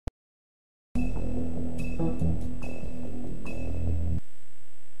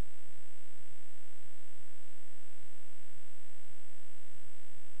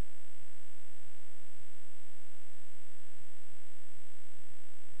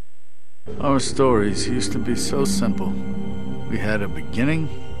Our stories used to be so simple. We had a beginning,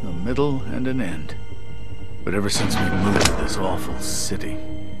 a middle, and an end. But ever since we moved to this awful city,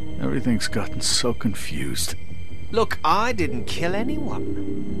 everything's gotten so confused. Look, I didn't kill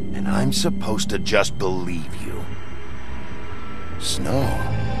anyone. And I'm supposed to just believe you. Snow.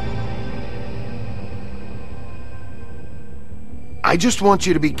 I just want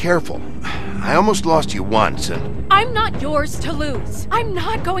you to be careful. I almost lost you once, and... I'm not yours to lose. I'm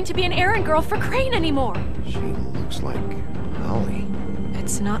not going to be an errand girl for Crane anymore. She looks like Holly.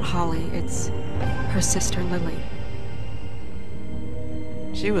 It's not Holly, it's her sister Lily.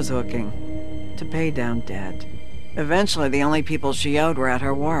 She was hooking to pay down debt. Eventually, the only people she owed were at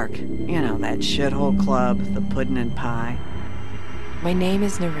her work. You know, that shithole club, the Puddin' and Pie. My name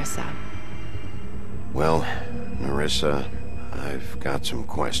is Nerissa. Well, Nerissa, I've got some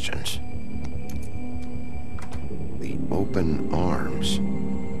questions. The open arms.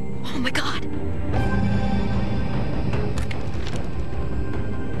 Oh my god.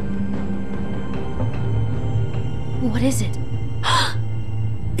 What is it?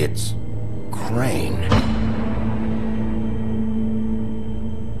 It's Crane.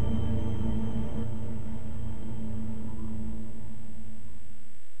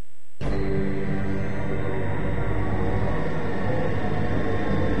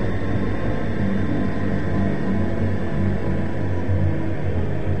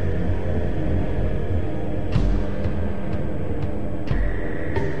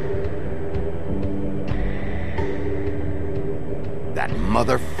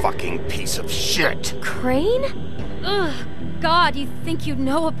 Motherfucking piece of shit! Crane? Ugh, God, you think you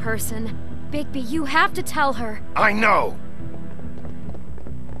know a person. Bigby, you have to tell her. I know!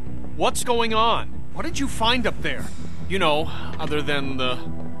 What's going on? What did you find up there? You know, other than the...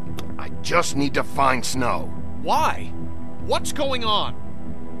 I just need to find Snow. Why? What's going on?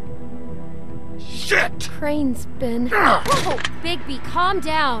 Shit! Crane's been... Whoa! Bigby, calm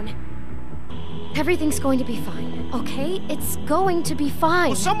down. Everything's going to be fine, okay? It's going to be fine.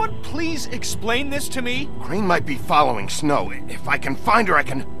 Will someone please explain this to me? Crane might be following Snow. If I can find her, I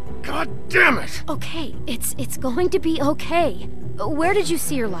can... God damn it! Okay, it's going to be okay. Where did you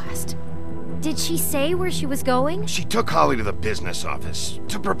see her last? Did she say where she was going? She took Holly to the business office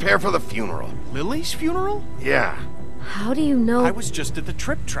to prepare for the funeral. Lily's funeral? Yeah. How do you know? I was just at the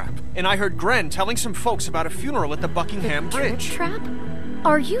Trip Trap, and I heard Gren telling some folks about a funeral at the Buckingham Bridge. Trip Trap?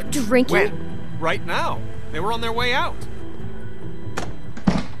 Are you drinking? When? Right now. They were on their way out.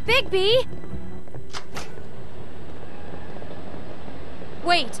 Bigby!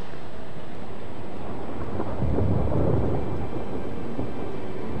 Wait.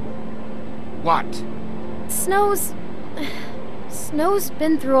 What? Snow's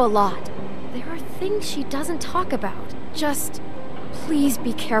been through a lot. There are things she doesn't talk about. Just, please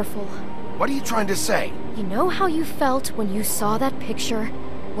be careful. What are you trying to say? You know how you felt when you saw that picture?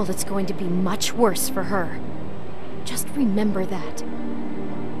 Well, it's going to be much worse for her. Just remember that.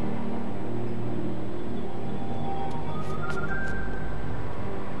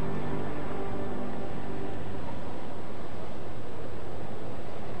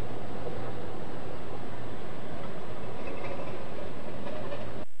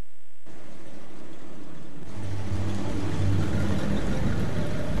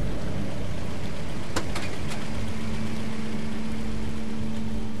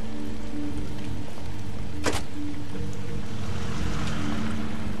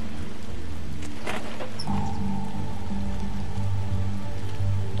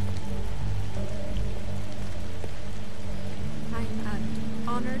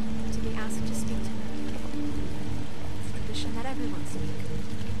 Honored to be asked to speak to her. It's tradition that everyone speak.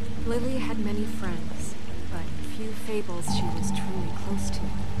 Lily had many friends, but few fables she was truly close to.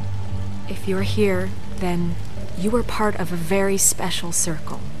 If you're here, then you were part of a very special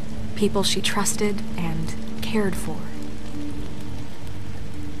circle. People she trusted and cared for.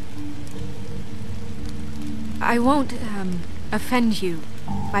 I won't, offend you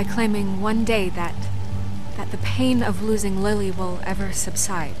by claiming one day that the pain of losing Lily will ever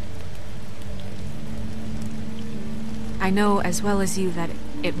subside. I know as well as you that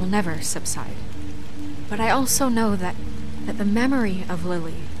it will never subside. But I also know that the memory of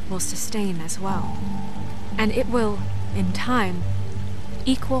Lily will sustain as well. And it will, in time,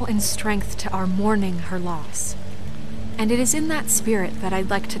 equal in strength to our mourning her loss. And it is in that spirit that I'd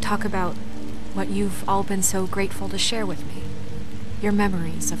like to talk about what you've all been so grateful to share with me. Your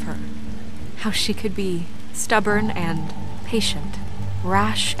memories of her. How she could be stubborn and patient,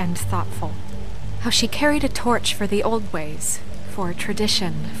 rash and thoughtful. How she carried a torch for the old ways, for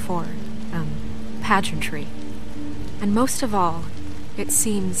tradition, for, pageantry. And most of all, it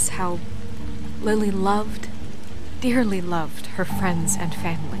seems how Lily loved, dearly loved her friends and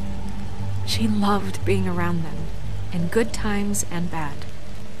family. She loved being around them, in good times and bad.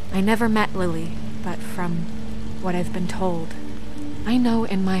 I never met Lily, but from what I've been told, I know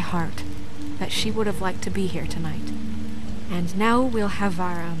in my heart that she would have liked to be here tonight. And now we'll have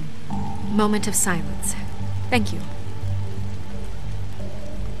our, moment of silence. Thank you.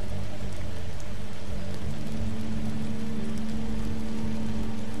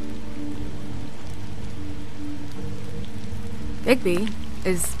 Bigby,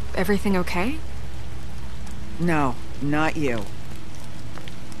 is everything okay? No, not you.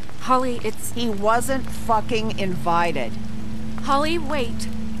 Holly, it's... He wasn't fucking invited. Holly, wait.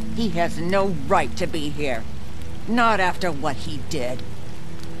 He has no right to be here. Not after what he did.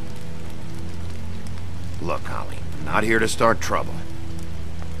 Look, Holly, I'm not here to start trouble.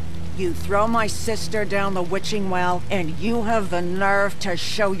 You throw my sister down the witching well, and you have the nerve to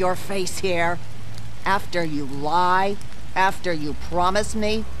show your face here? After you lie? After you promise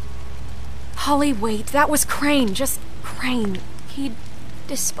me? Holly, wait. That was Crane. Just Crane. He'd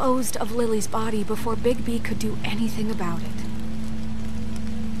disposed of Lily's body before Bigby could do anything about it.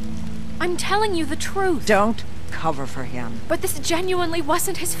 I'm telling you the truth. Don't cover for him. But this genuinely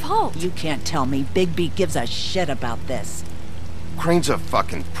wasn't his fault. You can't tell me Bigby gives a shit about this. Crane's a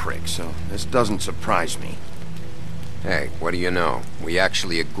fucking prick, so this doesn't surprise me. Hey, what do you know? We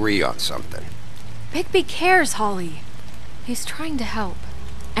actually agree on something. Bigby cares, Holly. He's trying to help.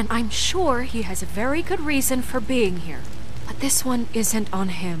 And I'm sure he has a very good reason for being here. But this one isn't on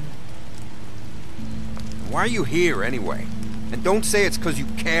him. Why are you here, anyway? And don't say it's because you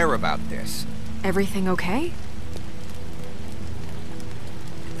care about this. Everything okay?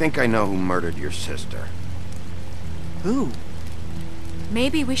 I think I know who murdered your sister. Who?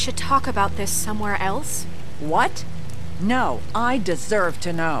 Maybe we should talk about this somewhere else? What? No, I deserve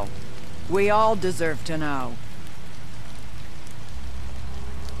to know. We all deserve to know.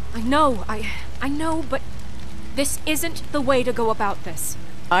 I know, but this isn't the way to go about this.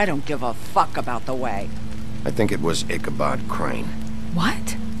 I don't give a fuck about the way. I think it was Ichabod Crane.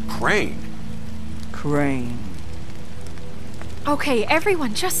 What? Crane? Crane. Okay,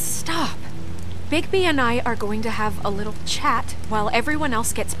 everyone, just stop. Bigby and I are going to have a little chat while everyone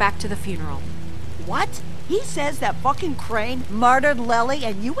else gets back to the funeral. What? He says that fucking Crane murdered Lily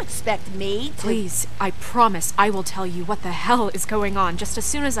and you expect me to— Please, I promise I will tell you what the hell is going on just as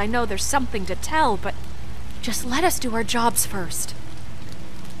soon as I know there's something to tell, but just let us do our jobs first.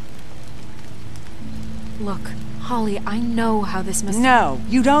 Look, Holly, I know how this must— No,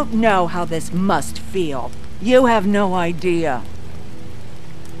 you don't know how this must feel. You have no idea.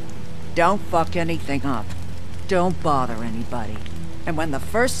 Don't fuck anything up. Don't bother anybody. And when the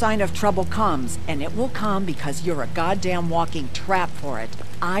first sign of trouble comes, and it will come because you're a goddamn walking trap for it,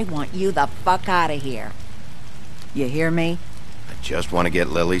 I want you the fuck out of here. You hear me? I just want to get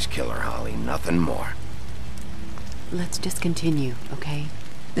Lily's killer, Holly, nothing more. Let's just continue, okay?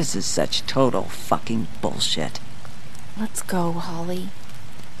 This is such total fucking bullshit. Let's go, Holly.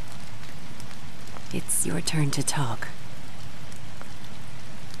 It's your turn to talk.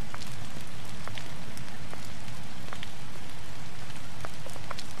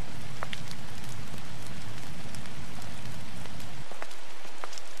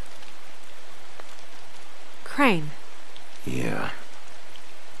 Crane. Yeah.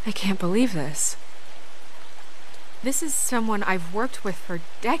 I can't believe this. This is someone I've worked with for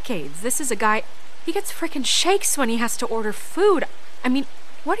decades. This is a guy... He gets frickin' shakes when he has to order food. I mean,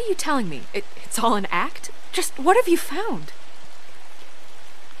 what are you telling me? It's all an act? Just what have you found?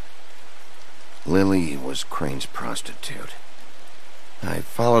 Lily was Crane's prostitute. I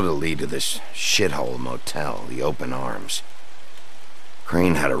followed a lead to this shithole motel, the Open Arms.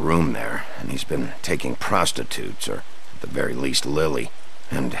 Crane had a room there, and he's been taking prostitutes, or at the very least Lily,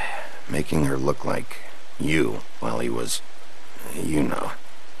 and making her look like you while he was, you know.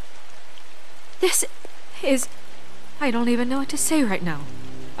 This is... I don't even know what to say right now.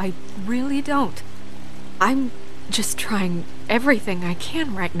 I really don't. I'm just trying everything I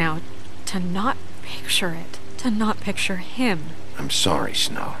can right now to not picture it, to not picture him. I'm sorry,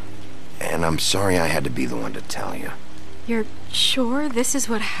 Snow. And I'm sorry I had to be the one to tell you. You're sure this is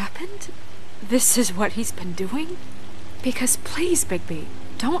what happened? This is what he's been doing? Because please, Bigby,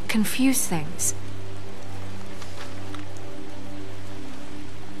 don't confuse things.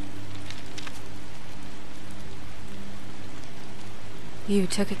 You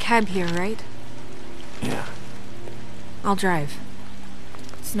took a cab here, right? Yeah. I'll drive.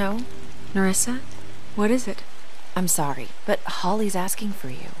 Snow? Nerissa? What is it? I'm sorry, but Holly's asking for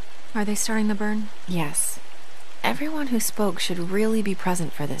you. Are they starting the burn? Yes. Everyone who spoke should really be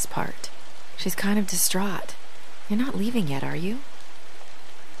present for this part. She's kind of distraught. You're not leaving yet, are you?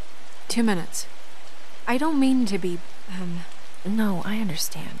 2 minutes. I don't mean to be, No, I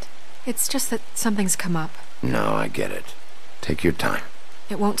understand. It's just that something's come up. No, I get it. Take your time.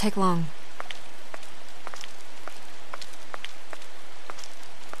 It won't take long.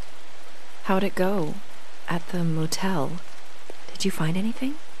 How'd it go? At the motel? Did you find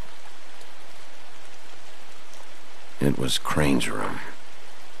anything? It was Crane's room.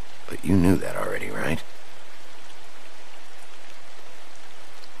 But you knew that already, right?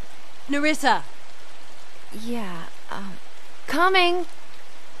 Nerissa! Yeah, Coming!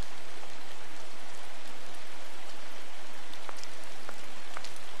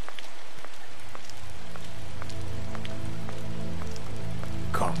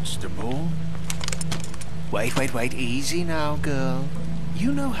 Constable? Wait, easy now, girl.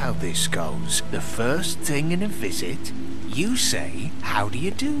 You know how this goes. The first thing in a visit, you say, how do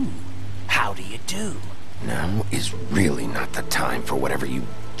you do? How do you do? Now is really not the time for whatever you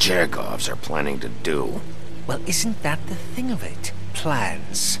Jergovs are planning to do. Well, isn't that the thing of it?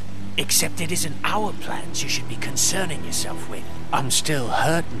 Plans. Except it isn't our plans you should be concerning yourself with. I'm still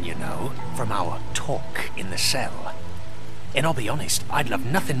hurting, you know, from our talk in the cell. And I'll be honest, I'd love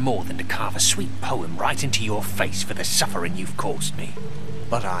nothing more than to carve a sweet poem right into your face for the suffering you've caused me.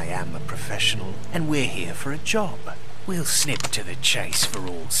 But I am a professional, and we're here for a job. We'll snip to the chase for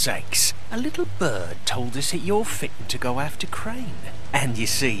all sakes. A little bird told us that you're fitting to go after Crane. And you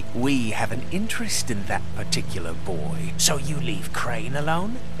see, we have an interest in that particular boy. So you leave Crane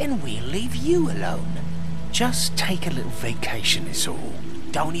alone, and we'll leave you alone. Just take a little vacation is all.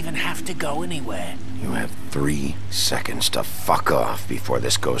 Don't even have to go anywhere. You have 3 seconds to fuck off before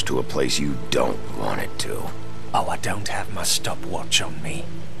this goes to a place you don't want it to. Oh, I don't have my stopwatch on me.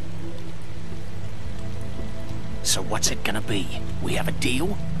 So what's it gonna be? We have a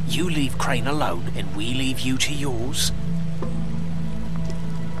deal? You leave Crane alone, and we leave you to yours?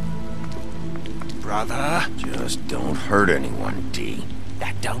 Brother? Just don't hurt anyone, D.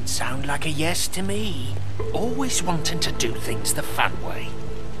 That don't sound like a yes to me. Always wanting to do things the fun way.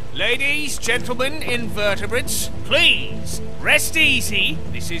 Ladies, gentlemen, invertebrates, please, rest easy.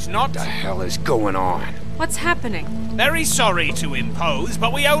 This is not... What the hell is going on? What's happening? Very sorry to impose,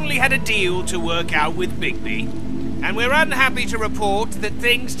 but we only had a deal to work out with Bigby. And we're unhappy to report that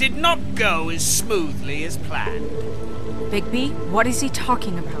things did not go as smoothly as planned. Bigby, what is he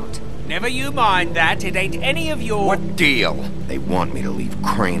talking about? Never you mind that, it ain't any of your... What deal? They want me to leave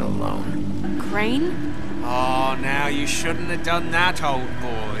Crane alone. Crane? Oh, now you shouldn't have done that, old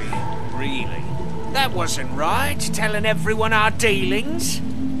boy. Really? That wasn't right, telling everyone our dealings.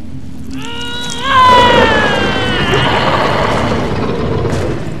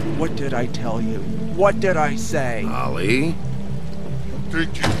 What did I tell you? What did I say? Holly?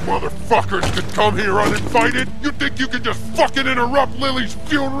 Think you motherfuckers could come here uninvited? You think you can just fucking interrupt Lily's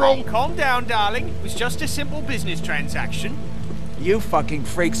funeral? Calm down, darling. It was just a simple business transaction. You fucking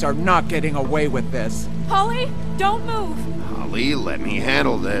freaks are not getting away with this. Holly, don't move! Holly, let me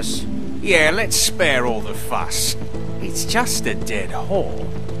handle this. Yeah, let's spare all the fuss. It's just a dead hole.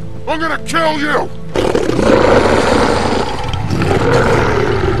 I'm gonna kill you!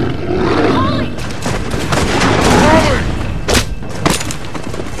 Holly!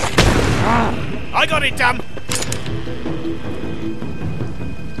 I got it, damn!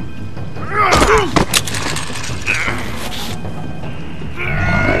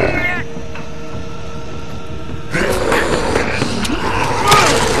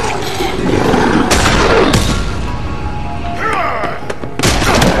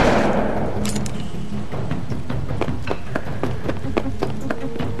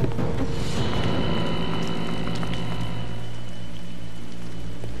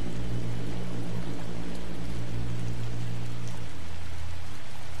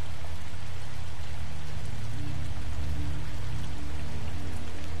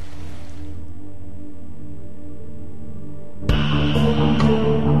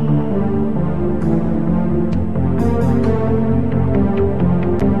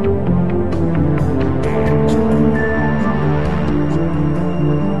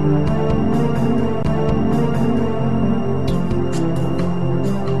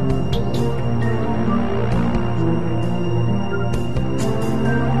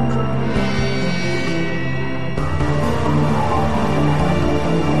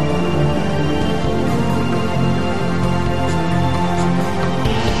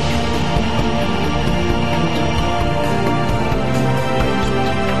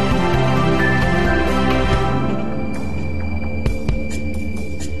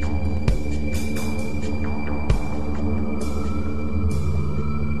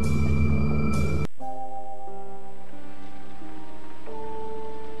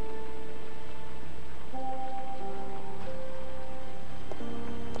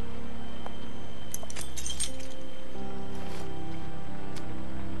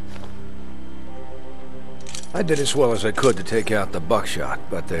 I did as well as I could to take out the buckshot,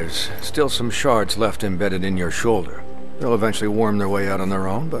 but there's still some shards left embedded in your shoulder. They'll eventually worm their way out on their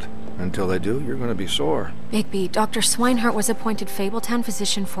own, but until they do, you're gonna be sore. Bigby, Dr. Swinehart was appointed Fabletown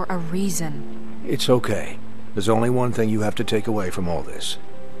physician for a reason. It's okay. There's only one thing you have to take away from all this.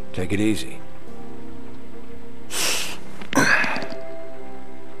 Take it easy.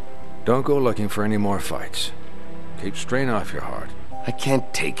 Don't go looking for any more fights. Keep strain off your heart. I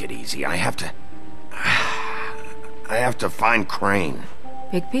can't take it easy. I have to find Crane.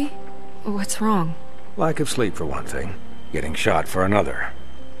 Bigby? What's wrong? Lack of sleep for one thing. Getting shot for another.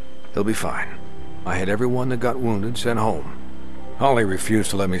 He'll be fine. I had everyone that got wounded sent home. Holly refused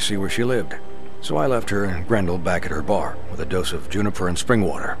to let me see where she lived, so I left her and Grendel back at her bar with a dose of juniper and spring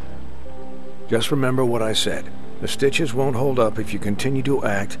water. Just remember what I said. The stitches won't hold up if you continue to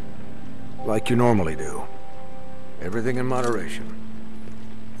act like you normally do. Everything in moderation.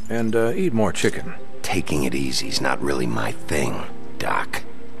 And eat more chicken. Taking it easy's not really my thing, Doc.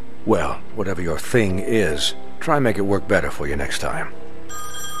 Well, whatever your thing is, try and make it work better for you next time.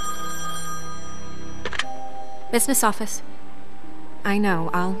 Business office. I know,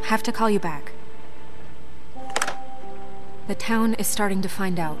 I'll have to call you back. The town is starting to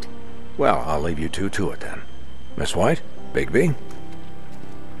find out. Well, I'll leave you two to it then. Miss White, Bigby.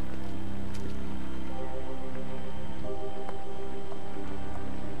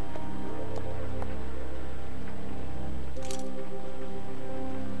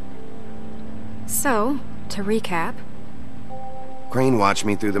 So, to recap... Crane watched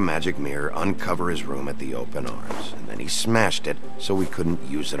me through the magic mirror uncover his room at the Open Arms, and then he smashed it so we couldn't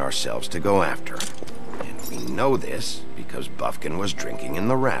use it ourselves to go after him. And we know this because Bufkin was drinking in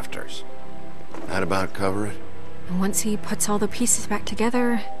the rafters. That about cover it? And once he puts all the pieces back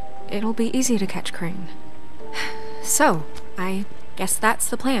together, it'll be easy to catch Crane. So, I guess that's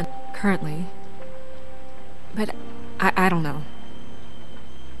the plan, currently. But I don't know.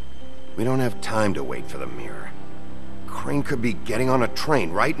 We don't have time to wait for the mirror. Crane could be getting on a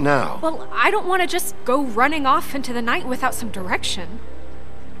train right now. Well, I don't want to just go running off into the night without some direction.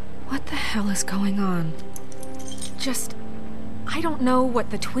 What the hell is going on? I don't know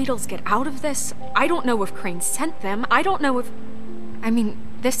what the Tweedles get out of this. I don't know if Crane sent them. I don't know if... I mean,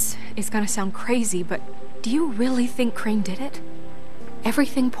 this is gonna sound crazy, but do you really think Crane did it?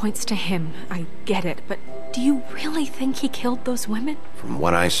 Everything points to him. I get it, but do you really think he killed those women? From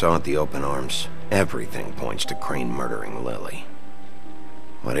what I saw at the Open Arms, everything points to Crane murdering Lily.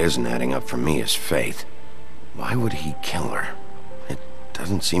 What isn't adding up for me is Faith. Why would he kill her? It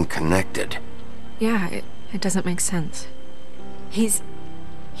doesn't seem connected. Yeah, it doesn't make sense.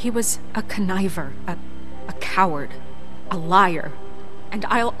 He was a conniver, a coward, a liar. And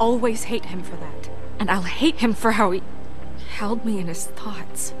I'll always hate him for that. And I'll hate him for how he held me in his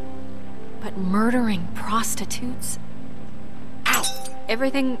thoughts. But murdering prostitutes? Ow!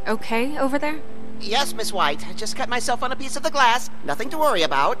 Everything okay over there? Yes, Miss White. I just cut myself on a piece of the glass. Nothing to worry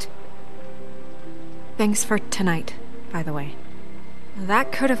about. Thanks for tonight, by the way.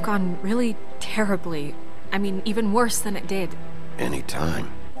 That could have gone really terribly. I mean, even worse than it did.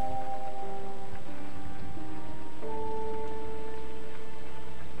 Anytime.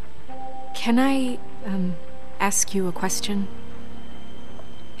 Can I, ask you a question?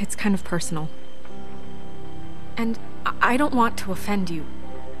 It's kind of personal. And I don't want to offend you,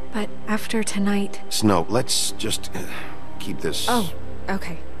 but after tonight... Snow, let's just keep this... Oh,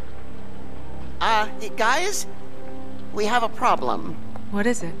 okay. Guys? We have a problem. What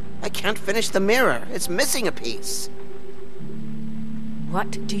is it? I can't finish the mirror. It's missing a piece.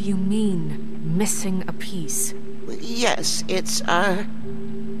 What do you mean, missing a piece? Yes, it's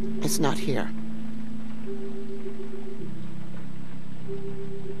not here.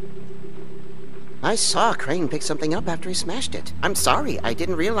 I saw Crane pick something up after he smashed it. I'm sorry, I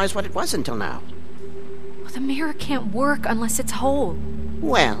didn't realize what it was until now. Well, the mirror can't work unless it's whole.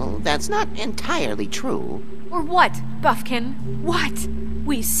 Well, that's not entirely true. Or what, Buffkin? What?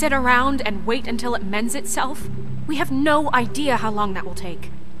 We sit around and wait until it mends itself? We have no idea how long that will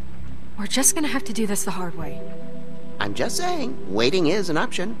take. We're just gonna have to do this the hard way. I'm just saying, waiting is an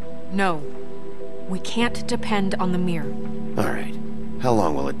option. No. We can't depend on the mirror. All right. How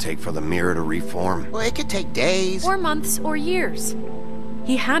long will it take for the mirror to reform? Well, it could take days. Or months, or years.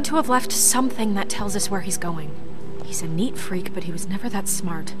 He had to have left something that tells us where he's going. He's a neat freak, but he was never that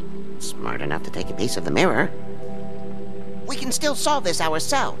smart. Smart enough to take a piece of the mirror. We can still solve this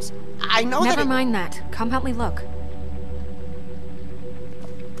ourselves. I know that... Never mind that. Come help me look.